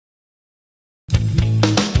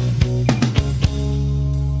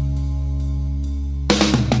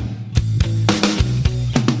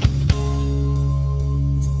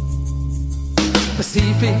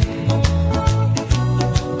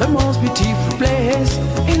place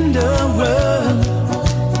in the world.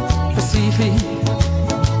 Pacific.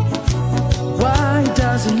 Why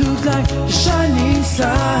does it look like the shining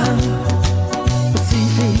sun?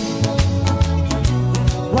 Pacific.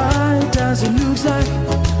 Why does it look like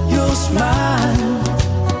your smile?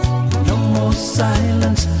 No more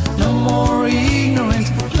silence, no more ignorance,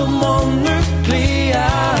 no more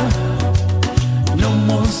nuclear. No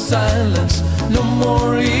more silence, no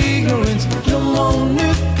more ignorance, no more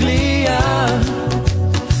nuclear.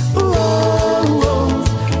 Whoa,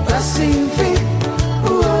 Pacific.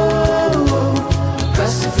 Whoa,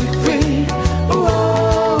 Pacific free.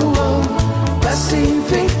 Whoa,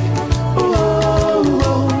 Pacific.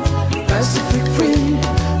 Whoa, Pacific free.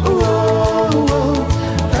 Whoa,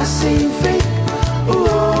 Pacific.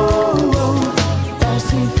 Whoa,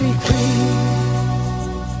 Pacific free.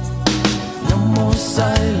 No more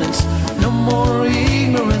silence, no more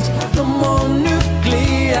ignorance, no more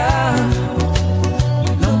nuclear.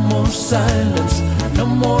 No more silence, no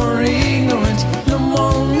more ignorance, no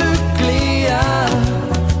more nuclear.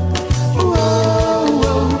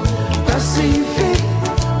 Whoa, Pacific.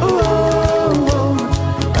 Whoa,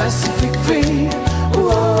 Pacific free.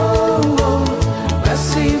 Whoa,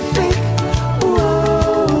 Pacific.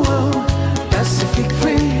 Whoa, Pacific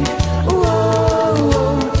free.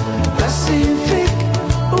 Whoa, Pacific.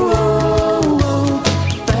 Whoa,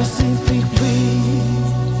 Pacific free.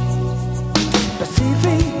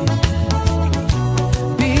 Pacific.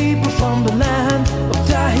 People from the land of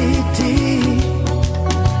Tahiti.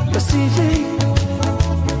 Pacific.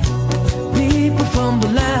 People from the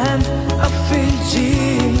land of Fiji.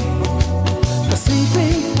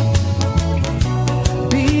 Pacific.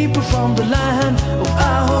 People from the land of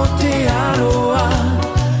Aotearoa.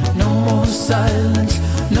 No more silence,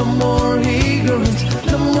 no more ignorance,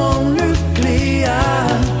 no more nuclear.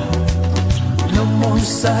 No more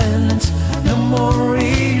silence, no more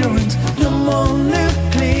ignorance, no more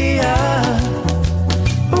nuclear.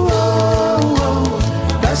 Whoa,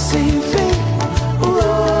 Pacific.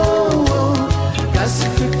 Whoa,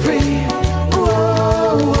 Pacific free.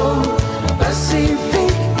 Whoa,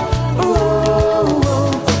 Pacific.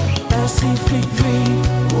 Whoa, Pacific free.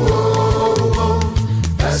 Whoa,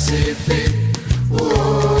 Pacific.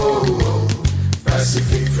 Whoa,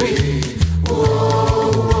 Pacific free.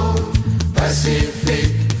 Whoa, Pacific.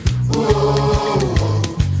 Whoa,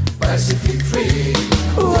 Pacific free.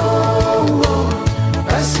 Whoa,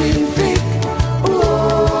 Pacific.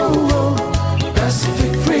 Whoa,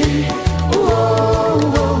 Pacific free. Whoa,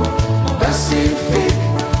 Pacific.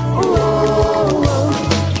 Whoa,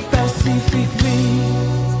 Pacific free.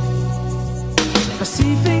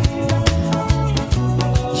 Pacific.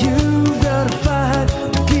 You've gotta fight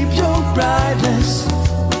to keep your brightness.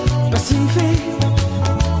 Pacific.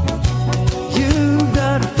 You've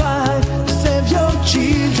gotta fight to save your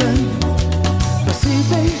children.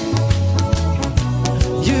 Pacific.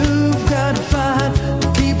 You've gotta fight to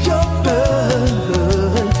keep your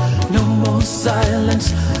bird. No more silence,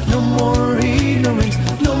 no more ignorance,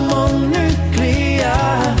 no more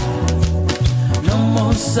nuclear. No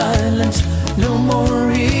more silence, no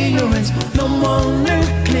more ignorance, no more nuclear.